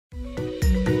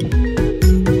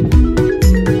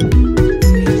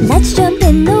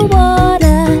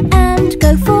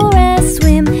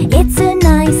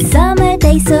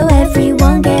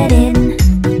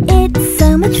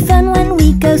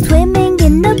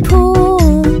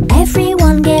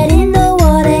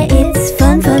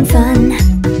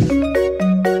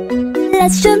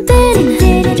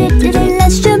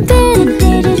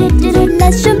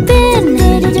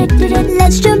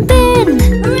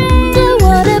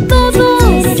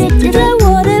Blow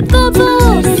water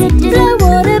bubbles, blow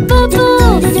water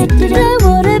bubbles, blow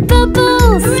water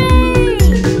bubbles.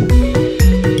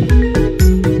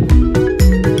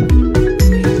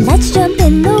 Let's jump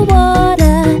in the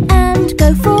water and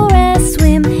go for a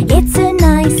swim. It's a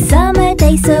nice summer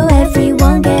day, so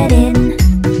everyone get in.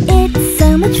 It's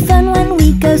so much fun when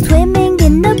we go swimming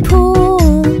in the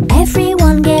pool.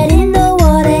 Everyone get in the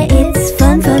water, it's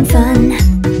fun, fun, fun.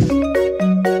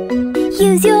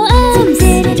 Use your arms,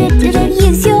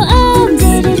 use your